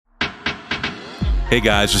Hey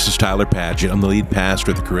guys, this is Tyler Padgett. I'm the lead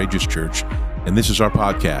pastor at the Courageous Church, and this is our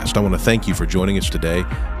podcast. I want to thank you for joining us today,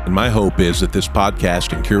 and my hope is that this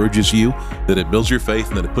podcast encourages you, that it builds your faith,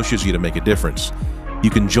 and that it pushes you to make a difference. You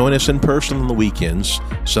can join us in person on the weekends,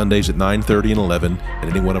 Sundays at 9:30 and 11 at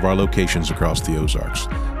any one of our locations across the Ozarks.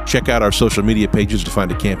 Check out our social media pages to find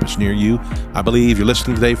a campus near you. I believe you're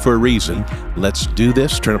listening today for a reason. Let's do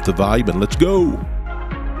this, turn up the volume, and let's go.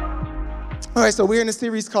 All right, so we're in a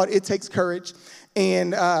series called It Takes Courage.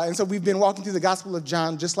 And so we've been walking through the Gospel of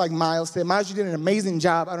John, just like Miles said. Miles, you did an amazing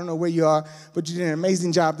job. I don't know where you are, but you did an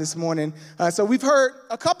amazing job this morning. So we've heard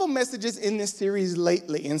a couple messages in this series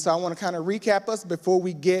lately. And so I want to kind of recap us before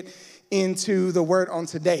we get into the word on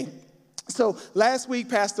today. So last week,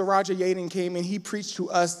 Pastor Roger Yaden came and he preached to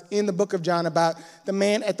us in the book of John about the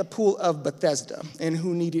man at the pool of Bethesda and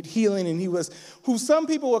who needed healing. And he was who some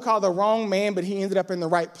people would call the wrong man, but he ended up in the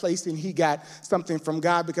right place and he got something from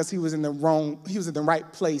God because he was in the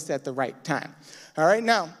right place at the right time. All right.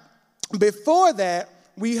 Now, before that,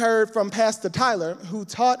 we heard from Pastor Tyler, who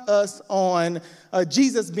taught us on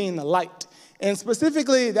Jesus being the light. And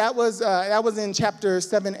specifically, that was in chapter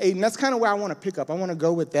 7, 8, and that's kind of where I want to pick up. I want to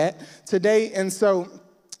go with that today. And so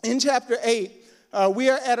in chapter 8,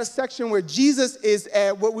 we are at a section where Jesus is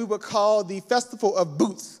at what we would call the Festival of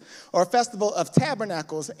Booths, or Festival of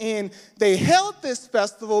Tabernacles. And they held this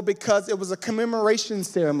festival because it was a commemoration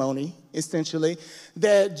ceremony, essentially,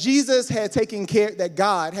 that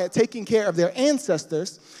God had taken care of their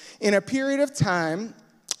ancestors in a period of time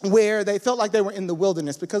where they felt like they were in the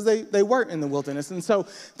wilderness, because they were in the wilderness. And so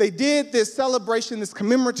they did this celebration, this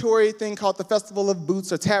commemoratory thing called the Festival of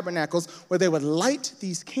Booths or Tabernacles, where they would light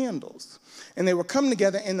these candles. And they would come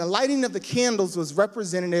together, and the lighting of the candles was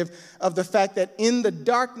representative of the fact that in the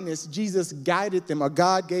darkness, Jesus guided them, or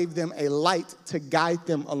God gave them a light to guide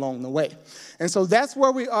them along the way. And so that's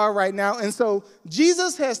where we are right now. And so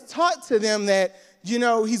Jesus has taught to them that,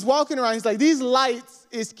 he's walking around, he's like, these lights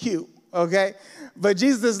is cute, okay? But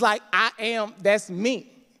Jesus is like, that's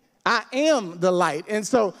me. I am the light. And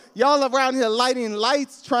so y'all around here lighting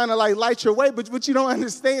lights, trying to light your way. But what you don't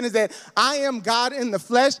understand is that I am God in the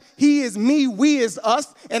flesh. He is me, we is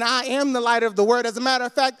us. And I am the light of the word. As a matter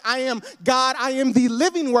of fact, I am God. I am the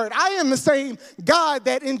living word. I am the same God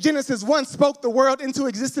that in Genesis 1 spoke the world into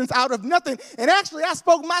existence out of nothing. And actually, I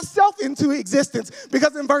spoke myself into existence.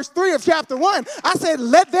 Because in verse 3 of chapter 1, I said,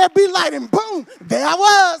 let there be light. And boom, there I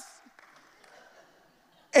was.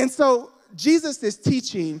 And so Jesus is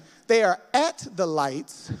teaching, they are at the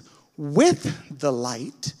lights, with the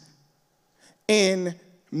light, and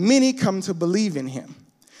many come to believe in him.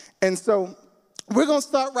 And so we're going to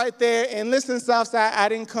start right there. And listen, Southside, I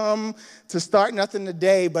didn't come to start nothing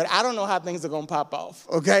today, but I don't know how things are going to pop off,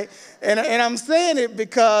 okay? And I'm saying it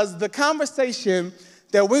because the conversation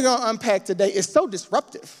that we're going to unpack today is so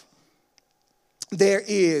disruptive. There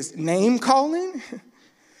is name calling.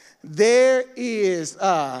 There is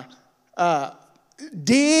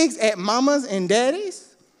digs at mamas and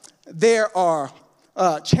daddies. There are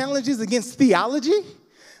challenges against theology.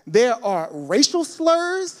 There are racial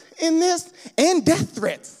slurs in this and death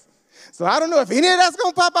threats. So I don't know if any of that's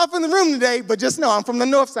going to pop off in the room today, but just know I'm from the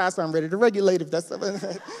north side, so I'm ready to regulate if that's I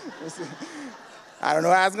don't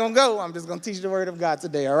know how it's going to go. I'm just going to teach the word of God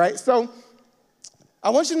today, all right? So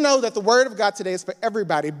I want you to know that the word of God today is for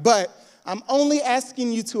everybody, but I'm only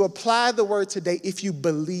asking you to apply the word today if you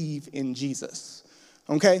believe in Jesus,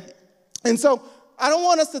 okay? And so I don't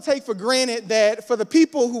want us to take for granted that for the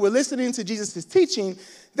people who were listening to Jesus' teaching,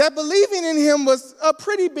 that believing in him was a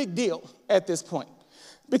pretty big deal at this point.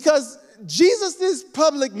 Because Jesus'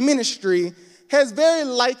 public ministry has very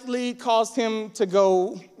likely caused him to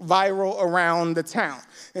go viral around the town.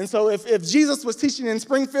 And so if Jesus was teaching in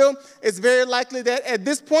Springfield, it's very likely that at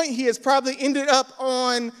this point he has probably ended up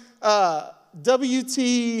on WT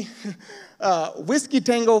Whiskey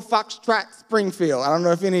Tango Foxtrot Springfield. I don't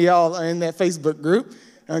know if any of y'all are in that Facebook group,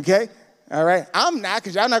 okay? All right, I'm not,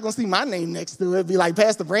 because y'all not going to see my name next to it. Be like,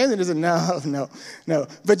 Pastor Brandon is no.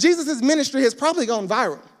 But Jesus' ministry has probably gone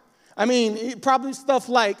viral. I mean, probably stuff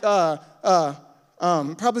like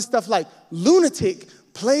lunatic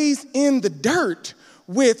plays in the dirt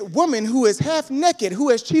with woman who is half naked, who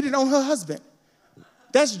has cheated on her husband.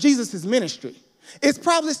 That's Jesus' ministry. It's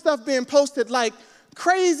probably stuff being posted like,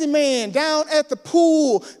 crazy man down at the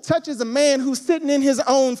pool touches a man who's sitting in his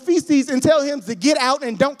own feces and tell him to get out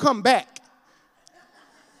and don't come back.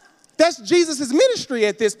 That's Jesus' ministry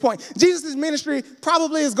at this point. Jesus' ministry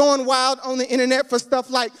probably is going wild on the internet for stuff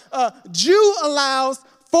like Jew allows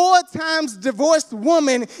 4 times divorced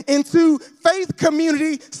woman into faith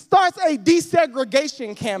community, starts a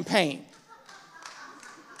desegregation campaign.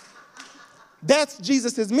 That's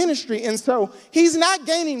Jesus' ministry. And so he's not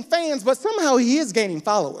gaining fans, but somehow he is gaining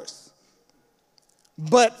followers.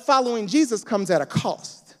 But following Jesus comes at a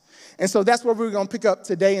cost. And so that's what we're going to pick up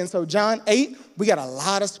today. And so John 8, we got a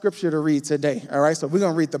lot of scripture to read today. All right, so we're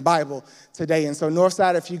going to read the Bible today. And so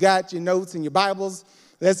Northside, if you got your notes and your Bibles,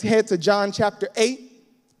 let's head to John chapter 8.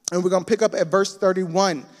 And we're going to pick up at verse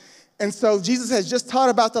 31. And so Jesus has just taught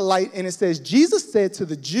about the light. And it says, Jesus said to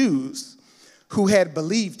the Jews who had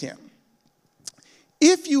believed him,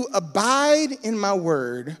 if you abide in my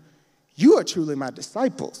word, you are truly my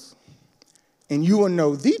disciples. And you will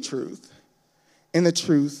know the truth, and the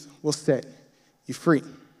truth will set you free.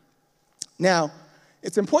 Now,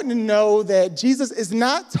 it's important to know that Jesus is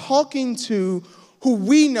not talking to who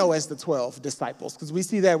we know as the 12 disciples, because we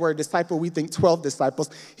see that word disciple, we think 12 disciples.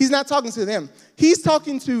 He's not talking to them. He's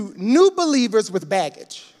talking to new believers with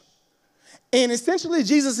baggage. And essentially,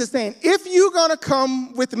 Jesus is saying, if you're going to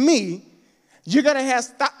come with me, you're going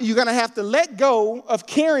to have to let go of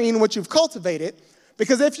carrying what you've cultivated,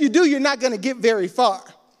 because if you do, you're not going to get very far,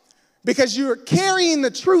 because you're carrying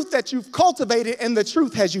the truth that you've cultivated, and the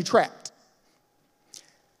truth has you trapped.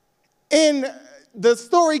 And the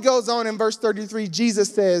story goes on in verse 33.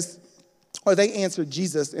 Jesus says, or they answered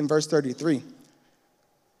Jesus in verse 33,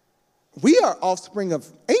 we are offspring of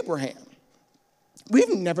Abraham. We've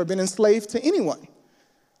never been enslaved to anyone.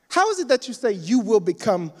 How is it that you say you will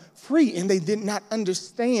become free? And they did not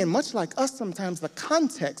understand, much like us sometimes, the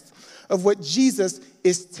context of what Jesus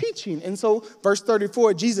is teaching. And so verse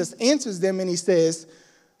 34, Jesus answers them and he says,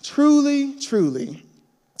 truly, truly,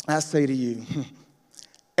 I say to you,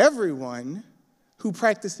 everyone who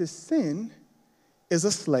practices sin is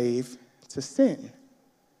a slave to sin.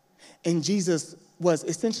 And Jesus was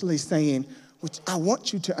essentially saying, which I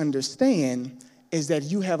want you to understand, is that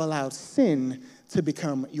you have allowed sin to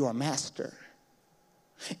become your master.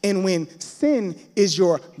 And when sin is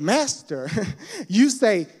your master, you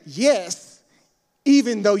say yes,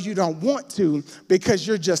 even though you don't want to, because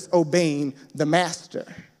you're just obeying the master.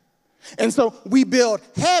 And so we build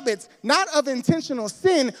habits, not of intentional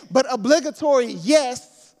sin, but obligatory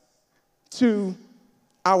yes to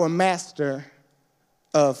our master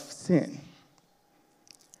of sin.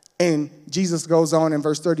 And Jesus goes on in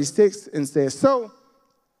verse 36 and says,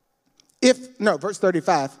 verse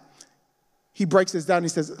 35, he breaks this down. He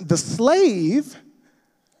says, the slave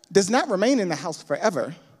does not remain in the house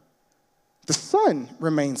forever. The son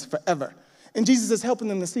remains forever. And Jesus is helping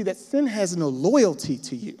them to see that sin has no loyalty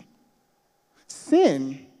to you.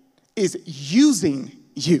 Sin is using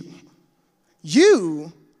you.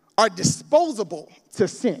 You are disposable to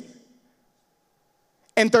sin.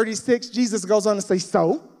 And 36, Jesus goes on to say,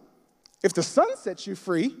 so, if the Son sets you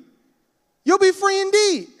free, you'll be free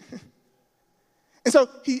indeed. And so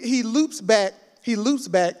he loops back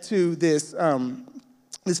to this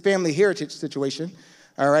family heritage situation,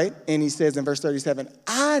 all right? And he says in verse 37,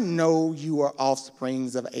 I know you are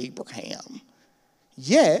offsprings of Abraham,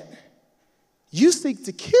 yet you seek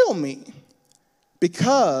to kill me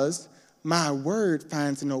because my word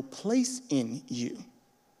finds no place in you.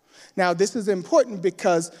 Now, this is important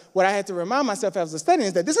because what I had to remind myself as I was studying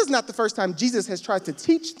is that this is not the first time Jesus has tried to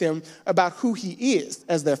teach them about who he is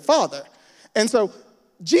as their father. And so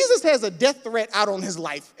Jesus has a death threat out on his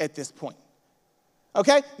life at this point.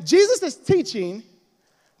 Okay? Jesus is teaching.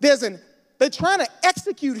 They're trying to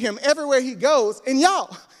execute him everywhere he goes. And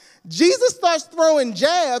y'all, Jesus starts throwing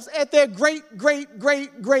jabs at their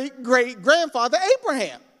great-great-great-great-great-grandfather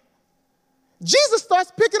Abraham. Jesus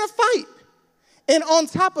starts picking a fight. And on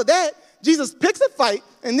top of that, Jesus picks a fight,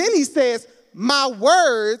 and then he says, my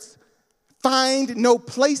words find no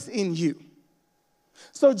place in you.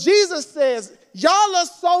 So Jesus says, y'all are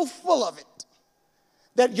so full of it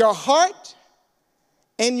that your heart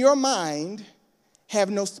and your mind have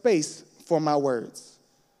no space for my words.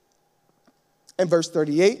 In verse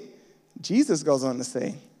 38, Jesus goes on to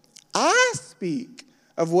say, I speak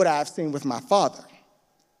of what I've seen with my Father,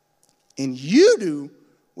 and you do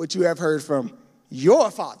what you have heard from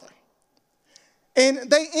your father.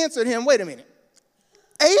 And they answered him, wait a minute,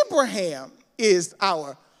 Abraham is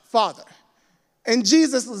our father. And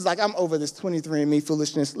Jesus was like, I'm over this 23andMe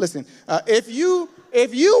foolishness. Listen, if you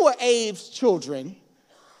were Abe's children,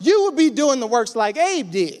 you would be doing the works like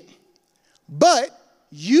Abe did. But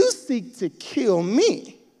you seek to kill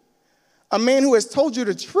me, a man who has told you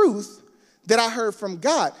the truth that I heard from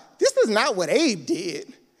God. This is not what Abe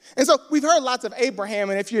did. And so we've heard lots of Abraham,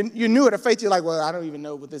 and if you're new at a faith, you're like, well, I don't even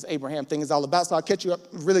know what this Abraham thing is all about, so I'll catch you up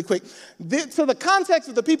really quick. So the context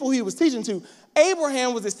of the people he was teaching to,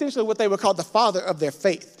 Abraham was essentially what they would call the father of their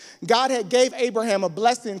faith. God had gave Abraham a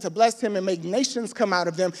blessing to bless him and make nations come out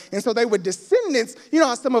of them, and so they were descendants. You know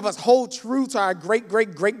how some of us hold true to our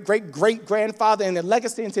great-great-great-great-great-grandfather and their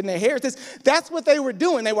legacy and their inheritance? That's what they were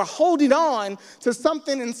doing. They were holding on to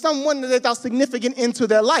something and someone that they thought significant into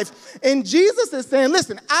their life. And Jesus is saying,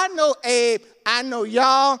 listen, I know Abe, I know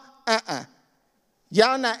y'all,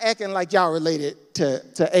 Y'all not acting like y'all related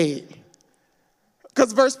to Abe.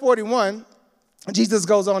 Because verse 41, Jesus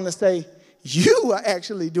goes on to say, you are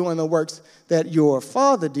actually doing the works that your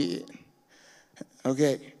father did.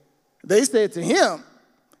 Okay. They said to him,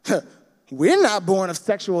 we're not born of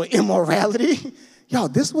sexual immorality. Y'all,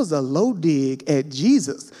 this was a low dig at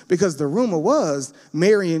Jesus because the rumor was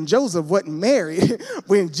Mary and Joseph wasn't married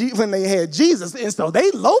when they had Jesus. And so they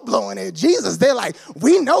low blowing at Jesus. They're like,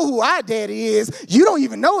 we know who our daddy is. You don't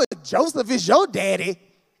even know if Joseph is your daddy.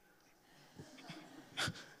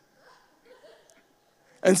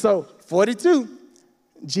 And so 42,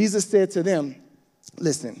 Jesus said to them,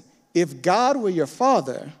 listen, if God were your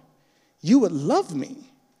father, you would love me,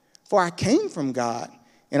 for I came from God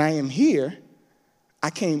and I am here. I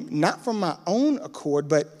came not from my own accord,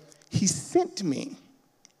 but he sent me.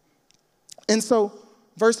 And so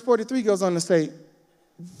verse 43 goes on to say,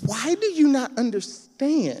 why do you not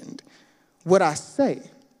understand what I say?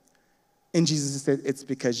 And Jesus said, it's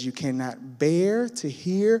because you cannot bear to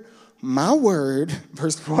hear my word.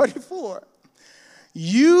 Verse 44,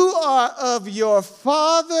 you are of your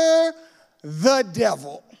father, the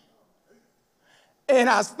devil. And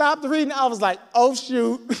I stopped reading. I was like, oh,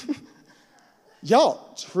 shoot.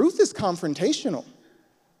 Y'all, truth is confrontational.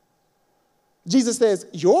 Jesus says,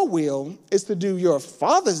 your will is to do your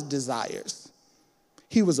father's desires.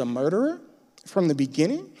 He was a murderer from the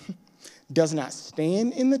beginning, does not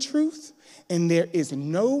stand in the truth, and there is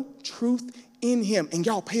no truth in him. And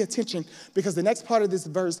y'all pay attention, because the next part of this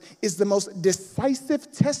verse is the most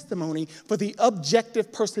decisive testimony for the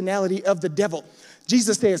objective personality of the devil.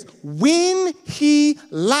 Jesus says, when he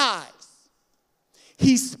lies,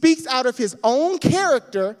 he speaks out of his own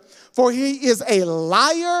character, for he is a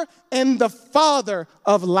liar and the father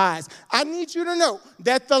of lies. I need you to know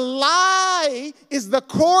that the lie is the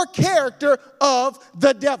core character of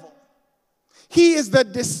the devil. He is the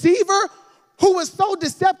deceiver who was so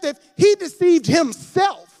deceptive, he deceived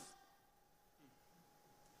himself.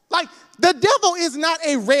 Like, the devil is not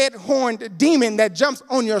a red-horned demon that jumps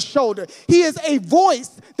on your shoulder. He is a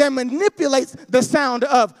voice that manipulates the sound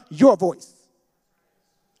of your voice.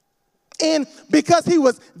 And because he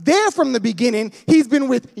was there from the beginning, he's been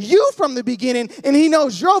with you from the beginning, and he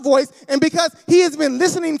knows your voice. And because he has been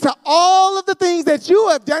listening to all of the things that you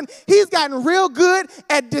have done, he's gotten real good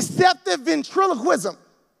at deceptive ventriloquism.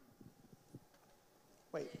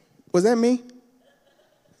 Wait, was that me?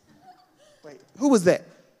 Wait, who was that?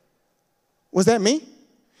 Was that me?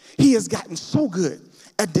 He has gotten so good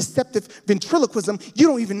at deceptive ventriloquism, you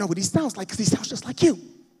don't even know what he sounds like because he sounds just like you.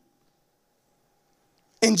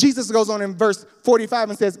 And Jesus goes on in verse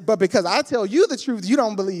 45 and says, but because I tell you the truth, you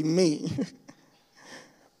don't believe me.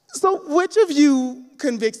 So which of you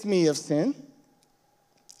convicts me of sin?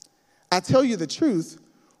 I tell you the truth.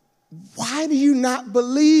 Why do you not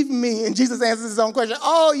believe me? And Jesus answers his own question.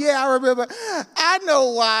 Oh, yeah, I remember. I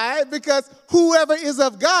know why. Because whoever is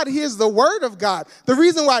of God hears the word of God. The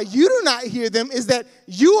reason why you do not hear them is that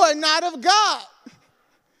you are not of God.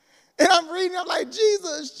 And I'm reading, I'm like,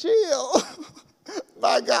 Jesus, chill.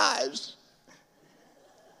 My gosh.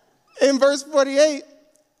 In verse 48,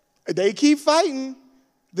 they keep fighting.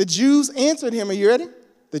 The Jews answered him. Are you ready?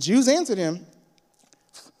 The Jews answered him.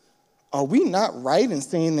 Are we not right in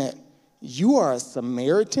saying that you are a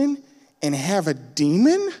Samaritan and have a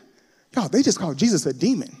demon? Y'all, they just called Jesus a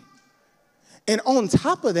demon. And on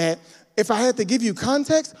top of that, if I had to give you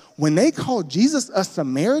context, when they called Jesus a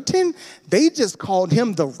Samaritan, they just called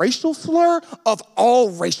him the racial slur of all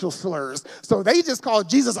racial slurs. So they just called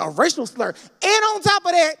Jesus a racial slur. And on top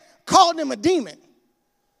of that, called him a demon.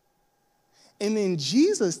 And then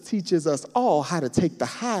Jesus teaches us all how to take the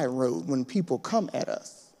high road when people come at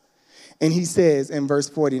us. And he says in verse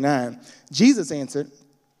 49, Jesus answered,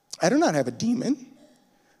 I do not have a demon,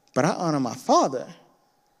 but I honor my Father.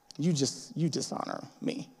 You dishonor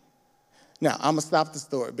me. Now, I'm going to stop the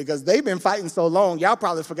story because they've been fighting so long, y'all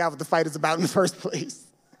probably forgot what the fight is about in the first place.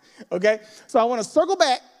 Okay? So I want to circle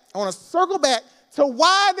back. To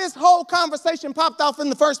why this whole conversation popped off in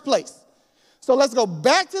the first place. So let's go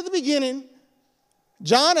back to the beginning,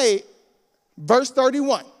 John 8, verse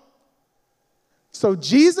 31. So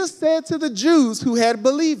Jesus said to the Jews who had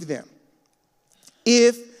believed them,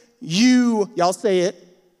 if you, y'all say it,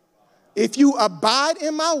 if you abide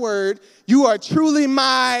in my word, you are truly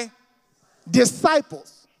my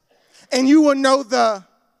disciples. And you will know the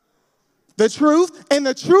truth, and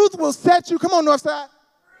the truth will set you, come on, Northside,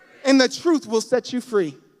 and the truth will set you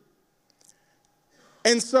free.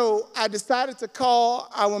 And so I decided to call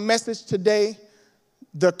our message today,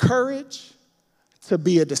 the courage to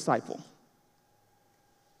be a disciple.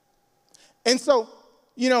 And so,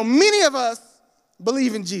 many of us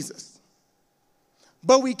believe in Jesus,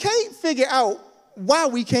 but we can't figure out why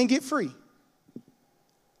we can't get free.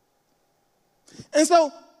 And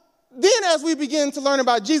so then as we begin to learn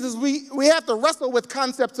about Jesus, we have to wrestle with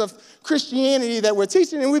concepts of Christianity that we're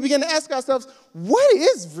teaching, and we begin to ask ourselves, what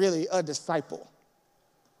is really a disciple?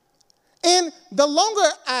 And the longer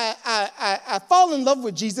I fall in love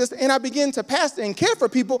with Jesus and I begin to pastor and care for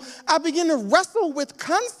people, I begin to wrestle with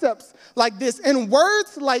concepts like this and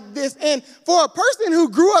words like this. And for a person who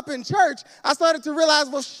grew up in church, I started to realize,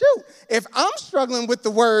 well, shoot, if I'm struggling with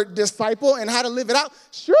the word disciple and how to live it out,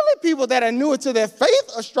 surely people that are newer to their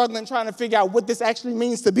faith are struggling trying to figure out what this actually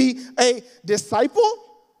means to be a disciple.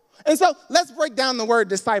 And so let's break down the word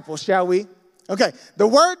disciple, shall we? Okay, the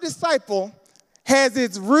word disciple has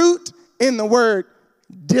its root in the word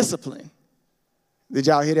discipline. Did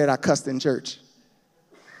y'all hear that? I cussed in church.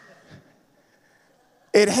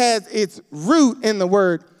 It has its root in the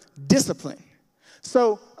word discipline.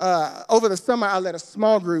 So over the summer, I led a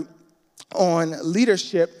small group on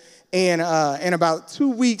leadership, and in about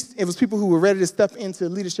 2 weeks, it was people who were ready to step into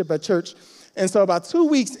leadership at church. And so about 2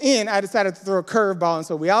 weeks in, I decided to throw a curveball. And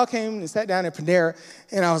so we all came and sat down at Panera,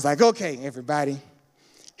 and I was like, okay, everybody,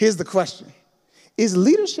 here's the question. Is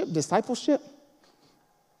leadership discipleship?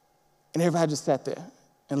 And everybody just sat there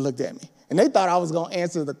and looked at me. And they thought I was going to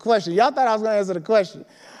answer the question. Y'all thought I was going to answer the question.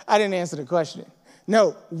 I didn't answer the question.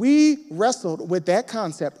 No, we wrestled with that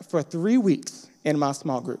concept for 3 weeks in my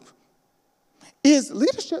small group. Is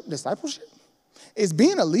leadership discipleship? Is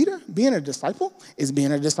being a leader being a disciple? Is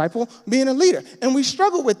being a disciple being a leader? And we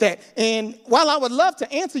struggled with that. And while I would love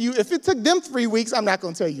to answer you, if it took them 3 weeks, I'm not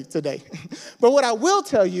going to tell you today. But what I will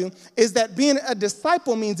tell you is that being a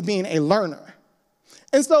disciple means being a learner.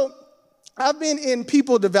 And so I've been in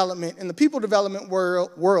people development, in the people development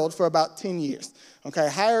world for about 10 years. Okay,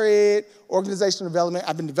 higher ed, organizational development.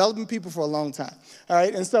 I've been developing people for a long time. All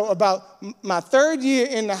right, and so about my 3rd year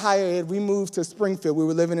in the higher ed, we moved to Springfield. We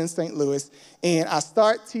were living in St. Louis, and I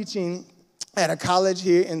started teaching at a college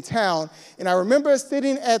here in town. And I remember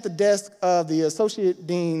sitting at the desk of the Associate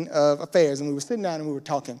Dean of Affairs, and we were sitting down and we were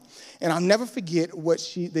talking. And I'll never forget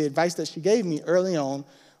the advice that she gave me early on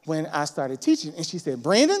when I started teaching. And she said,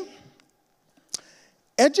 Brandon,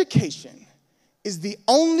 education is the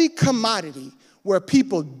only commodity where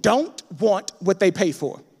people don't want what they pay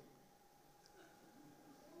for.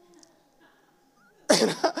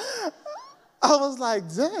 And I was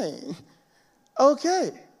like, dang, okay.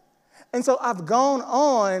 And so I've gone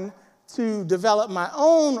on to develop my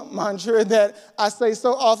own mantra that I say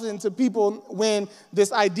so often to people when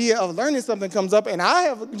this idea of learning something comes up, and I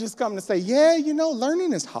have just come to say, yeah,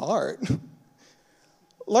 learning is hard.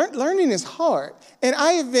 Learning is hard. And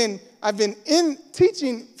I've been in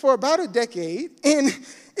teaching for about a decade, and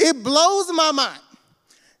it blows my mind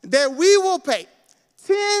that we will pay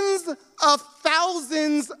tens of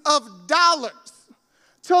thousands of dollars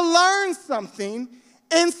to learn something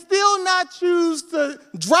and still not choose to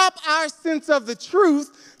drop our sense of the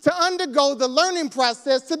truth to undergo the learning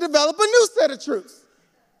process to develop a new set of truths.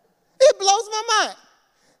 It blows my mind.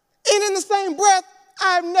 And in the same breath,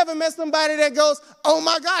 I've never met somebody that goes, oh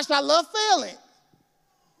my gosh, I love failing.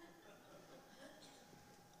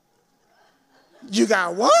 You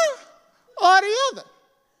got one or the other.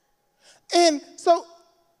 And so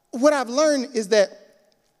what I've learned is that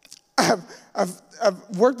I've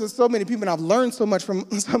worked with so many people and I've learned so much from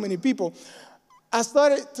so many people. I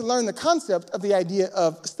started to learn the concept of the idea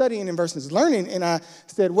of studying versus learning. And I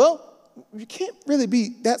said, well, you can't really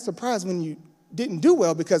be that surprised when you didn't do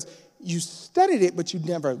well because you studied it, but you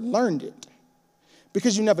never learned it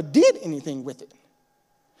because you never did anything with it.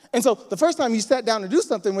 And so the first time you sat down to do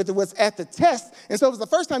something with it was at the test. And so it was the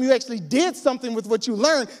first time you actually did something with what you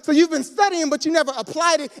learned. So you've been studying, but you never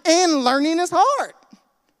applied it, and learning is hard.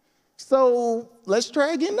 So let's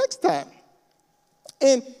try again next time.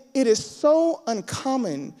 And it is so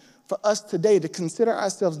uncommon for us today to consider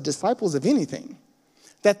ourselves disciples of anything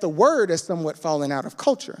that the word has somewhat fallen out of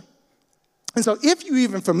culture. And so if you're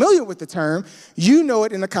even familiar with the term, you know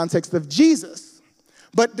it in the context of Jesus.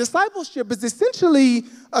 But discipleship is essentially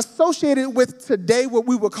associated with today what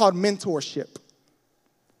we would call mentorship.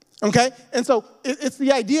 Okay? And so it's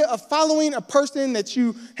the idea of following a person that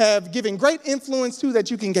you have given great influence to,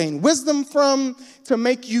 that you can gain wisdom from to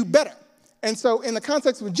make you better. And so in the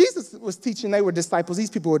context when Jesus was teaching, they were disciples. These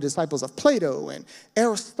people were disciples of Plato and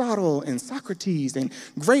Aristotle and Socrates and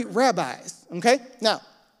great rabbis. Okay? Now,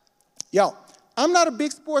 y'all, I'm not a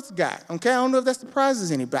big sports guy. Okay? I don't know if that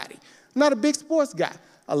surprises anybody. I'm not a big sports guy.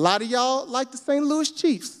 A lot of y'all like the St. Louis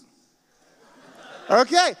Chiefs.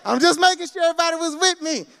 Okay, I'm just making sure everybody was with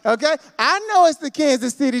me, okay? I know it's the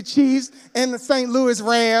Kansas City Chiefs and the St. Louis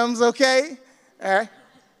Rams, okay? All right.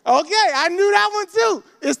 Okay, I knew that one too.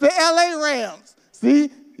 It's the LA Rams. See,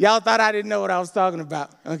 y'all thought I didn't know what I was talking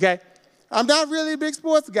about, okay? I'm not really a big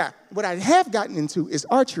sports guy. What I have gotten into is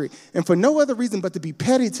archery. And for no other reason but to be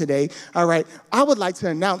petty today, all right, I would like to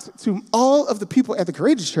announce to all of the people at the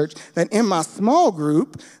Courageous Church that in my small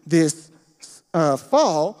group this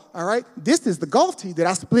fall, all right, this is the golf tee that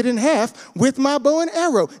I split in half with my bow and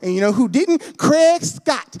arrow. And you know who didn't? Craig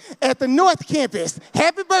Scott at the North Campus.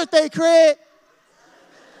 Happy birthday, Craig.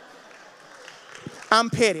 I'm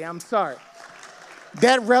petty, I'm sorry.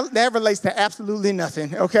 That relates to absolutely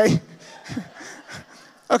nothing, okay?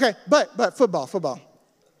 Okay, but football.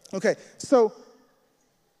 Okay, so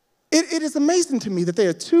it is amazing to me that there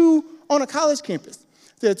are two, on a college campus,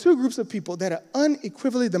 there are two groups of people that are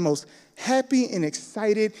unequivocally the most happy and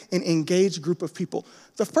excited and engaged group of people.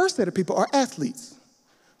 The first set of people are athletes,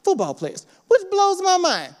 football players, which blows my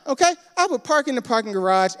mind, okay? I would park in the parking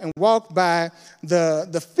garage and walk by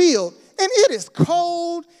the field, and it is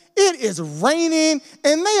cold, it is raining,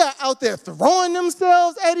 and they are out there throwing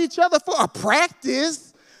themselves at each other for a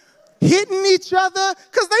practice, hitting each other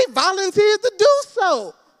because they volunteered to do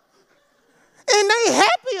so. And they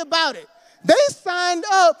happy about it. They signed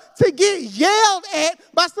up to get yelled at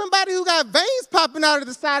by somebody who got veins popping out of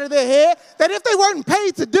the side of their head that if they weren't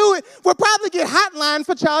paid to do it, would probably get hotline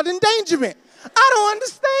for child endangerment. I don't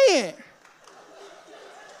understand.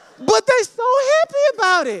 But they're so happy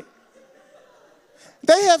about it.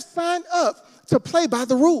 They have signed up to play by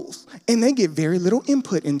the rules, and they get very little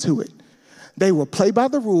input into it. They will play by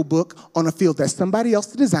the rule book on a field that somebody else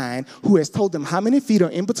designed, who has told them how many feet are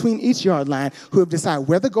in between each yard line, who have decided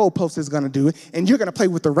where the goalpost is going to do it, and you're going to play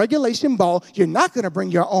with the regulation ball. You're not going to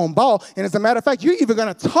bring your own ball. And as a matter of fact, you're either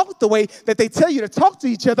going to talk the way that they tell you to talk to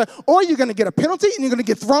each other, or you're going to get a penalty and you're going to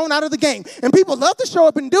get thrown out of the game. And people love to show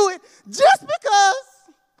up and do it just because.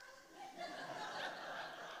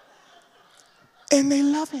 And they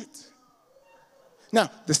love it. Now,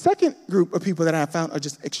 the second group of people that I found are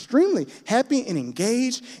just extremely happy and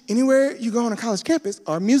engaged anywhere you go on a college campus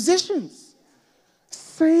are musicians.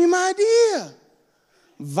 Same idea.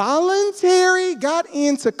 Voluntary got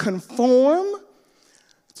in to conform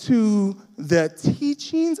to the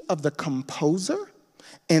teachings of the composer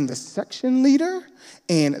and the section leader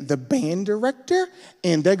and the band director,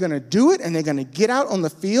 and they're going to do it, and they're going to get out on the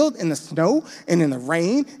field in the snow and in the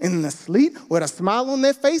rain and in the sleet with a smile on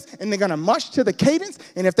their face, and they're going to march to the cadence,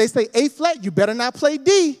 and if they say A flat, you better not play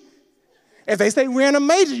D. If they say we're in a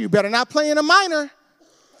major, you better not play in a minor.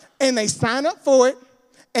 And they sign up for it,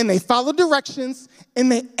 and they follow directions,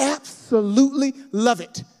 and they absolutely love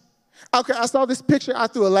it. Okay, I saw this picture. I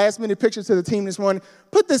threw a last-minute picture to the team this morning.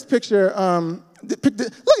 Put this picture, look at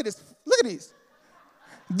this, look at these.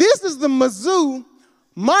 This is the Mizzou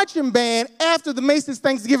marching band after the Macy's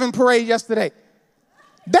Thanksgiving parade yesterday.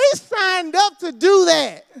 They signed up to do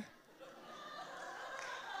that.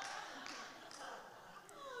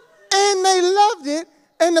 And they loved it,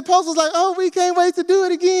 and the post was like, oh, we can't wait to do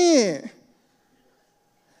it again.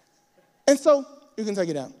 And so, you can take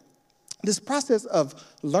it out. This process of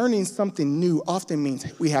learning something new often means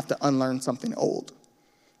we have to unlearn something old.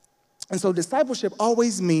 And so discipleship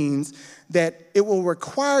always means that it will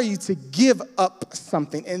require you to give up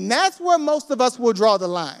something. And that's where most of us will draw the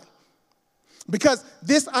line. Because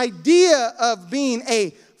this idea of being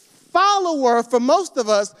a follower for most of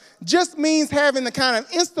us just means having the kind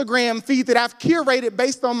of Instagram feed that I've curated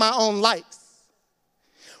based on my own likes,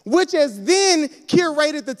 which has then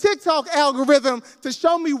curated the TikTok algorithm to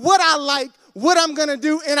show me what I like, what I'm going to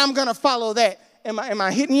do, and I'm going to follow that. Am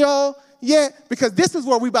I hitting y'all? Yeah, because this is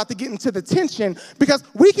where we're about to get into the tension, because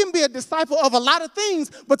we can be a disciple of a lot of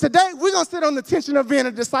things, but today we're going to sit on the tension of being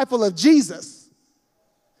a disciple of Jesus.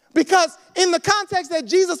 Because in the context that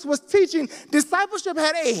Jesus was teaching, discipleship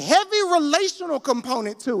had a heavy relational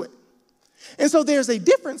component to it. And so there's a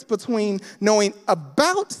difference between knowing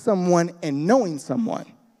about someone and knowing someone.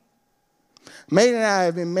 Megan and I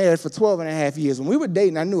have been married for 12 and a half years. When we were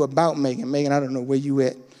dating, I knew about Megan. Megan, I don't know where you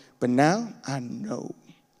at, but now I know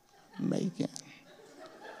Megan.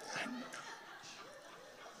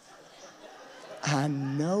 I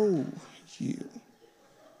know you.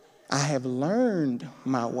 I have learned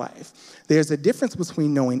my wife. There's a difference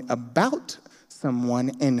between knowing about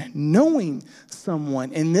someone and knowing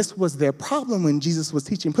someone. And this was their problem when Jesus was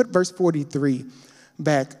teaching. Put verse 43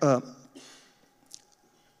 back up.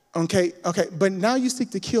 Okay. But now you seek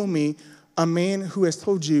to kill me, a man who has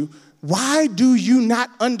told you, why do you not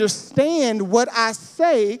understand what I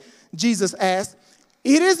say? Jesus asked.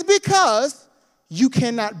 It is because you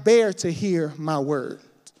cannot bear to hear my word.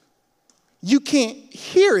 You can't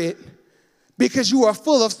hear it because you are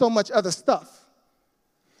full of so much other stuff.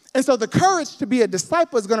 And so the courage to be a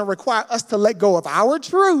disciple is going to require us to let go of our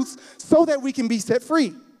truths so that we can be set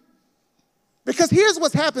free. Because here's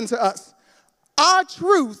what's happened to us. Our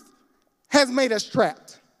truth has made us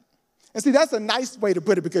trapped. And see, that's a nice way to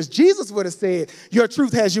put it, because Jesus would have said, your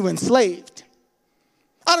truth has you enslaved.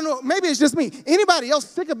 I don't know, maybe it's just me. Anybody else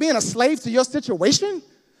sick of being a slave to your situation?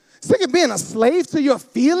 Sick of being a slave to your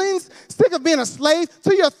feelings? Sick of being a slave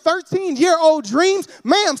to your 13-year-old dreams?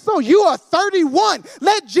 Ma'am, so you are 31.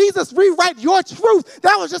 Let Jesus rewrite your truth.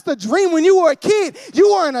 That was just a dream when you were a kid.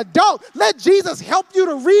 You were an adult. Let Jesus help you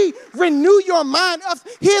to renew your mind of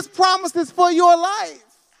his promises for your life.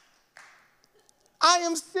 I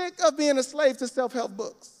am sick of being a slave to self-help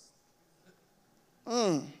books.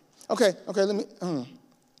 Okay, let me.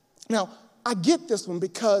 Now, I get this one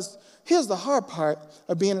because here's the hard part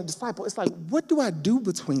of being a disciple. It's like, what do I do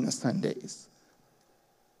between the Sundays?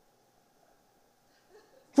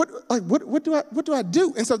 What do I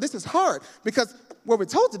do? And so this is hard because what we're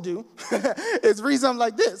told to do is read something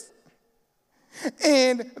like this.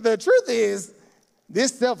 And the truth is,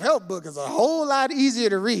 this self-help book is a whole lot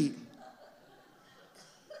easier to read.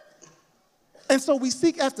 And so we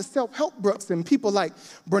seek after self-help books and people like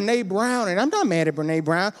Brene Brown, and I'm not mad at Brene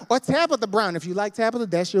Brown, or Tabitha Brown. If you like Tabitha,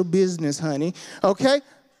 that's your business, honey, okay?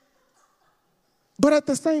 But at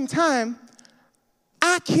the same time,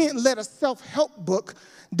 I can't let a self-help book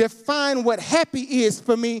define what happy is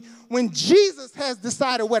for me when Jesus has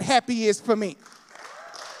decided what happy is for me.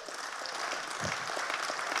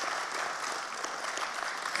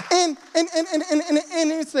 And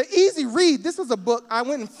it's an easy read. This is a book. I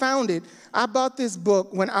went and found it. I bought this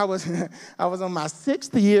book when I was on my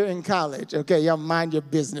 6th year in college. Okay, y'all mind your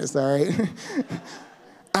business, all right?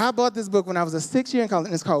 I bought this book when I was a 6th year in college,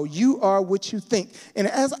 and it's called You Are What You Think. And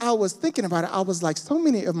as I was thinking about it, I was like, so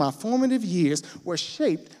many of my formative years were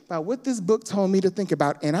shaped by what this book told me to think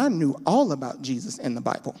about, and I knew all about Jesus and the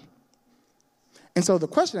Bible. And so the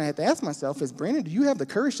question I had to ask myself is, Brandon, do you have the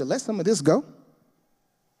courage to let some of this go?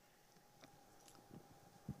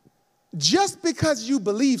 Just because you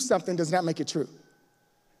believe something does not make it true.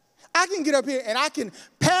 I can get up here and I can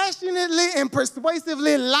passionately and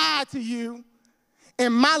persuasively lie to you,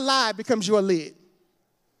 and my lie becomes your lid.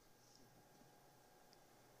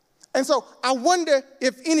 And so I wonder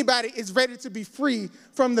if anybody is ready to be free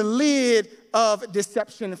from the lid of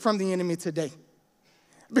deception from the enemy today.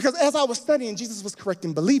 Because as I was studying, Jesus was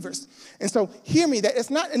correcting believers. And so hear me, that it's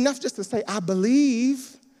not enough just to say, I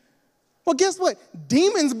believe. Well, guess what?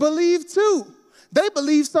 Demons believe too. They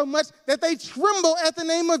believe so much that they tremble at the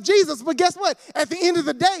name of Jesus. But guess what? At the end of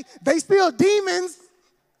the day, they still demons.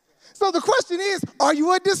 So the question is, are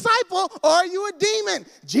you a disciple or are you a demon?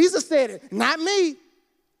 Jesus said it, not me.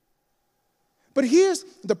 But here's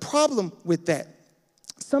the problem with that.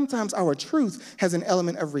 Sometimes our truth has an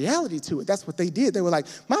element of reality to it. That's what they did. They were like,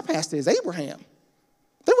 my pastor is Abraham.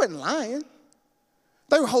 They weren't lying.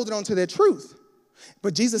 They were holding on to their truth.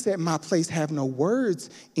 But Jesus said, my place have no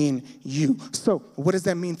words in you. So what does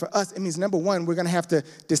that mean for us? It means, number one, we're going to have to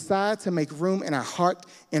decide to make room in our heart,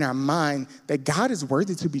 in our mind, that God is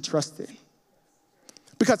worthy to be trusted.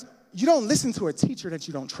 Because you don't listen to a teacher that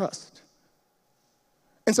you don't trust.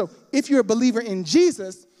 And so if you're a believer in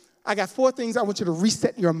Jesus, I got 4 things I want you to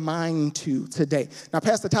reset your mind to today. Now,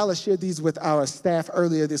 Pastor Tyler shared these with our staff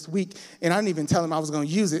earlier this week, and I didn't even tell him I was going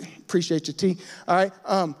to use it. Appreciate your tea, all right?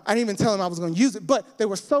 I didn't even tell him I was going to use it, but they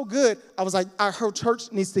were so good, I was like, our whole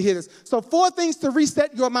church needs to hear this. So 4 things to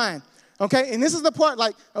reset your mind, okay? And this is the part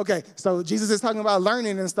like, okay, so Jesus is talking about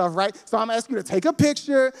learning and stuff, right? So I'm asking you to take a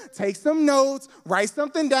picture, take some notes, write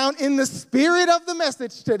something down in the spirit of the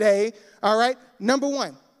message today, all right? Number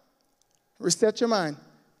 1, reset your mind.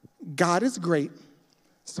 God is great,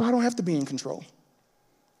 so I don't have to be in control.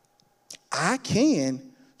 I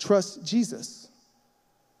can trust Jesus.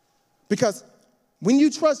 Because when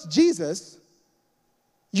you trust Jesus,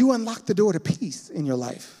 you unlock the door to peace in your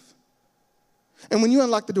life. And when you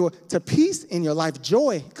unlock the door to peace in your life,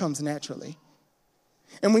 joy comes naturally.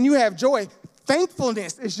 And when you have joy,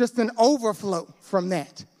 thankfulness is just an overflow from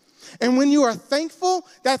that. And when you are thankful,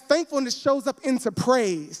 that thankfulness shows up into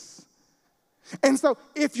praise. And so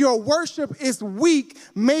if your worship is weak,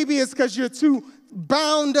 maybe it's because you're too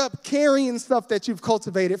bound up carrying stuff that you've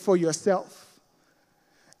cultivated for yourself.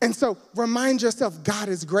 And so remind yourself, God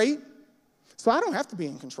is great, so I don't have to be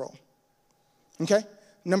in control. Okay?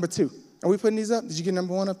 Number 2. Are we putting these up? Did you get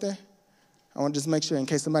number 1 up there? I want to just make sure in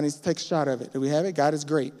case somebody needs to take a shot of it. Do we have it? God is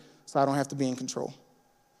great, so I don't have to be in control.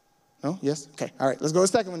 No? Yes? Okay. All right. Let's go to the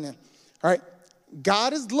second one then. All right.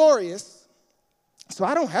 God is glorious, so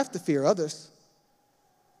I don't have to fear others.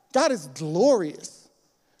 God is glorious.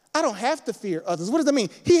 I don't have to fear others. What does that mean?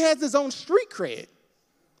 He has his own street cred.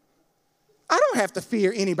 I don't have to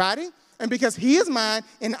fear anybody. And because he is mine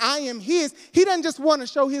and I am his, he doesn't just want to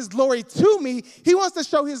show his glory to me. He wants to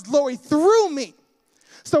show his glory through me.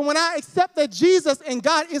 So when I accept that Jesus and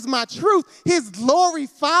God is my truth, his glory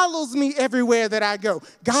follows me everywhere that I go.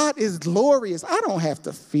 God is glorious. I don't have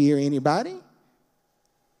to fear anybody.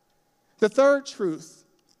 The third truth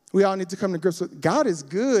we all need to come to grips with, God is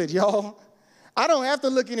good, y'all. I don't have to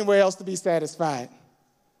look anywhere else to be satisfied.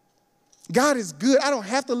 God is good. I don't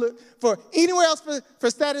have to look for anywhere else for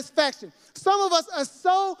satisfaction. Some of us are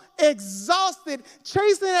so exhausted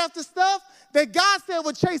chasing after stuff that God said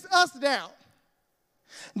would chase us down.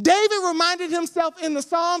 David reminded himself in the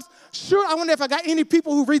Psalms, sure, I wonder if I got any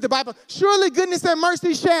people who read the Bible, surely goodness and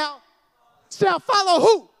mercy shall follow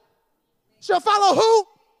who? Shall follow who?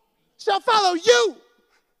 Shall follow you.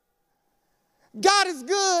 God is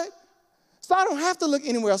good, so I don't have to look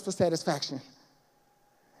anywhere else for satisfaction.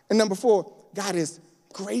 And number 4, God is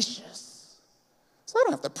gracious, so I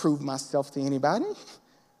don't have to prove myself to anybody.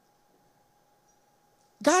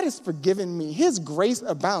 God has forgiven me. His grace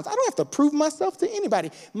abounds. I don't have to prove myself to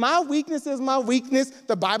anybody. My weakness is my weakness.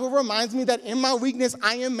 The Bible reminds me that in my weakness,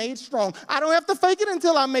 I am made strong. I don't have to fake it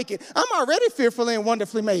until I make it. I'm already fearfully and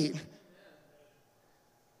wonderfully made.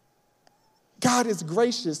 God is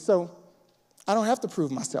gracious, so I don't have to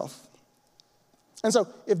prove myself. And so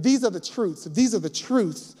if these are the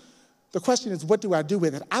truths, the question is, what do I do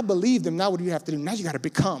with it? I believe them. Now what do you have to do? Now you got to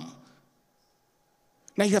become.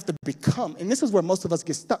 Now you have to become. And this is where most of us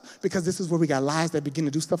get stuck, because this is where we got lies that begin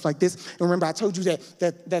to do stuff like this. And remember, I told you that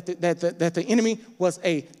the enemy was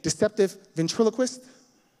a deceptive ventriloquist.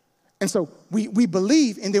 And so we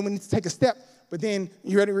believe, and then we need to take a step. But then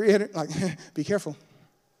you ready? Like, be careful.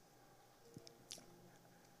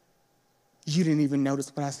 You didn't even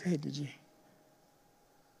notice what I said, did you?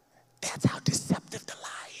 That's how deceptive the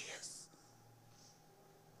lie is.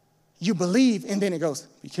 You believe, and then it goes,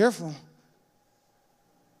 be careful.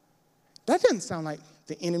 That doesn't sound like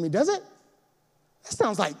the enemy, does it? That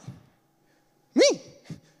sounds like me.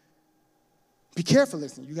 Be careful.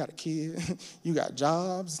 Listen, you got a kid, you got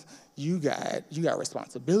jobs, you got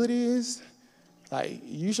responsibilities. Like,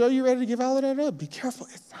 you sure you're ready to give all of that up? Be careful.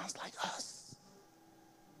 It sounds like us.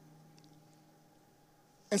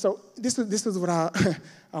 And so this is what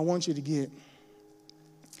I want you to get.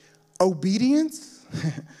 Obedience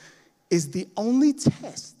is the only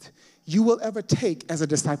test you will ever take as a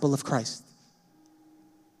disciple of Christ.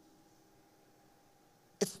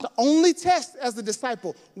 It's the only test as a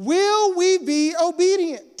disciple. Will we be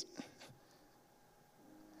obedient?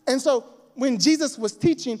 And so when Jesus was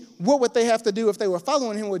teaching, what would they have to do if they were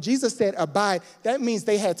following him? Well, Jesus said, abide. That means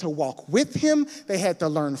they had to walk with him, they had to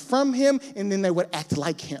learn from him, and then they would act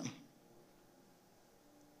like him.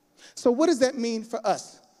 So what does that mean for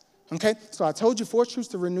us? Okay, so I told you 4 truths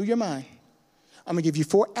to renew your mind. I'm going to give you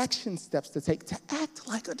 4 action steps to take to act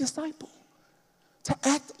like a disciple. To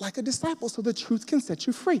act like a disciple so the truth can set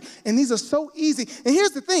you free. And these are so easy. And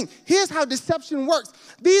here's the thing. Here's how deception works.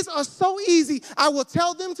 These are so easy. I will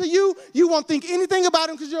tell them to you. You won't think anything about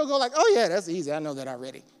them because you'll go like, oh, yeah, that's easy. I know that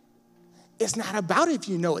already. It's not about if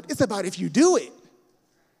you know it. It's about if you do it.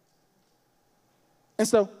 And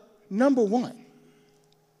so, number 1,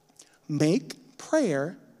 make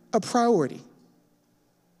prayer a priority.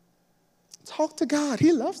 Talk to God.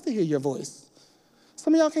 He loves to hear your voice.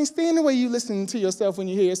 Some of y'all can't stand the way you listen to yourself when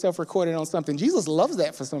you hear yourself recorded on something. Jesus loves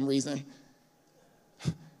that for some reason.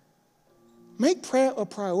 Make prayer a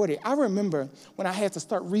priority. I remember when I had to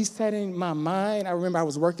start resetting my mind. I remember I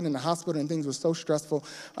was working in the hospital and things were so stressful.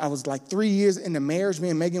 I was like 3 years into marriage.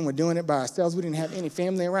 Me and Megan were doing it by ourselves. We didn't have any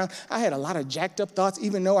family around. I had a lot of jacked up thoughts,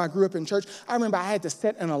 even though I grew up in church. I remember I had to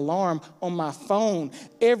set an alarm on my phone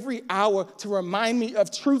every hour to remind me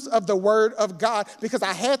of truths of the Word of God because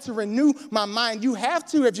I had to renew my mind. You have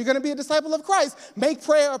to, if you're going to be a disciple of Christ, make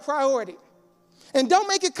prayer a priority. And don't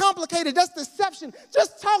make it complicated. That's deception.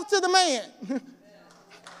 Just talk to the man.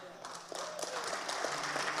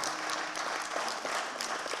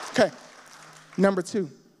 Okay, number 2,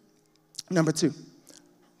 Number 2,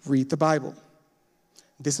 read the Bible.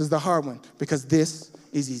 This is the hard one because this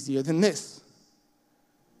is easier than this.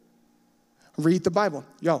 Read the Bible.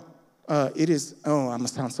 Yo, it is, I'm going to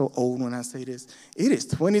sound so old when I say this. It is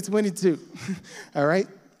 2022, all right?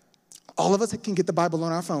 All of us can get the Bible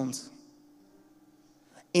on our phones.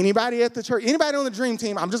 Anybody at the church, anybody on the dream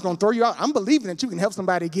team, I'm just going to throw you out. I'm believing that you can help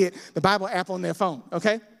somebody get the Bible app on their phone,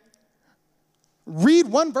 okay? Read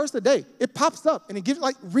one verse a day. It pops up and it gives,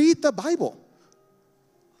 read the Bible.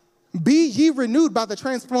 Be ye renewed by the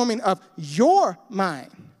transforming of your mind.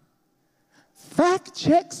 Fact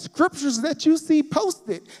check scriptures that you see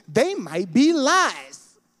posted. They might be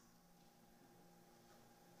lies.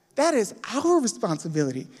 That is our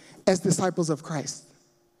responsibility as disciples of Christ.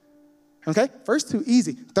 Okay? First 2,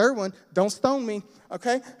 easy. Third one, don't stone me.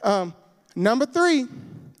 Okay? Number 3,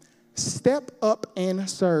 step up and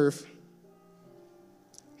serve.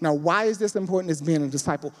 Now, why is this important as being a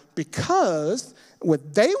disciple? Because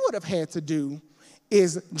what they would have had to do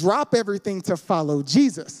is drop everything to follow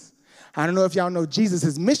Jesus. I don't know if y'all know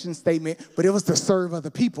Jesus' mission statement, but it was to serve other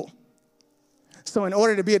people. So in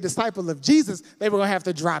order to be a disciple of Jesus, they were going to have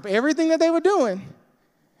to drop everything that they were doing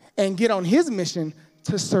and get on his mission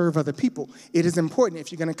to serve other people. It is important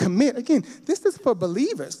if you're going to commit. Again, this is for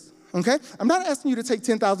believers, okay? I'm not asking you to take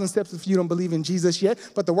 10,000 steps if you don't believe in Jesus yet,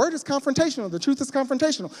 but the word is confrontational. The truth is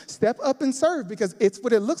confrontational. Step up and serve because it's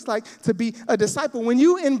what it looks like to be a disciple. When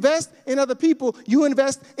you invest in other people, you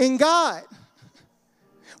invest in God.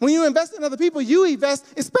 When you invest in other people, you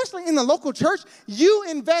invest, especially in the local church, you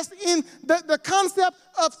invest in the concept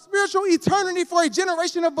of spiritual eternity for a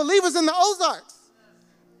generation of believers in the Ozarks.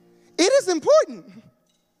 It is important.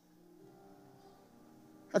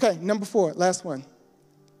 Okay, number 4, last one.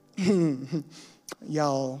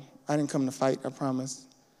 Y'all, I didn't come to fight, I promise.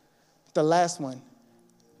 The last one,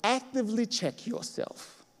 actively check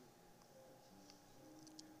yourself.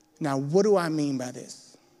 Now, what do I mean by this?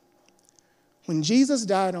 When Jesus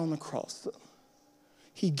died on the cross,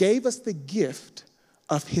 he gave us the gift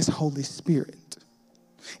of his Holy Spirit.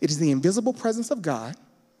 It is the invisible presence of God.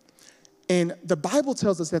 And the Bible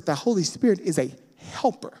tells us that the Holy Spirit is a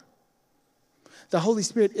helper. The Holy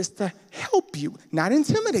Spirit is to help you, not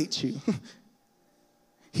intimidate you.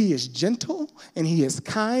 He is gentle and he is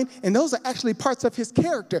kind, and those are actually parts of his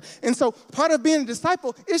character. And so part of being a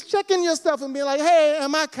disciple is checking yourself and being like, hey,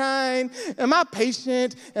 am I kind? Am I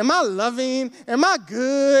patient? Am I loving? Am I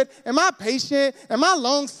good? Am I patient? Am I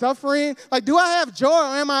long-suffering? Do I have joy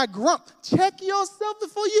or am I grump? Check yourself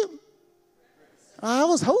before you. I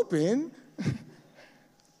was hoping.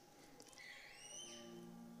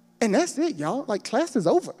 And that's it, y'all. Class is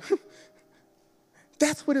over.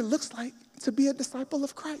 That's what it looks like to be a disciple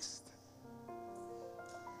of Christ.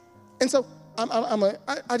 And so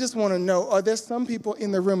I just want to know, are there some people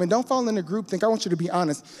in the room, and don't fall in the group think, I want you to be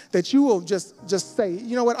honest, that you will just say,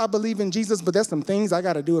 you know what, I believe in Jesus, but there's some things I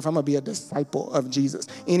got to do if I'm going to be a disciple of Jesus.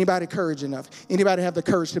 Anybody courage enough? Anybody have the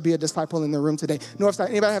courage to be a disciple in the room today? Northside,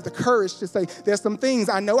 anybody have the courage to say, there's some things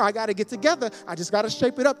I know I got to get together. I just got to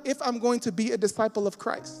shape it up if I'm going to be a disciple of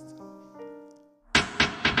Christ.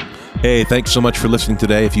 Hey, thanks so much for listening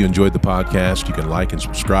today. If you enjoyed the podcast, you can like and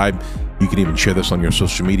subscribe. You can even share this on your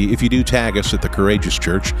social media. If you do, tag us at The Courageous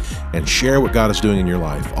Church and share what God is doing in your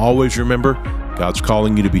life. Always remember, God's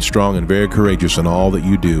calling you to be strong and very courageous in all that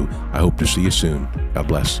you do. I hope to see you soon. God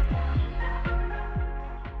bless.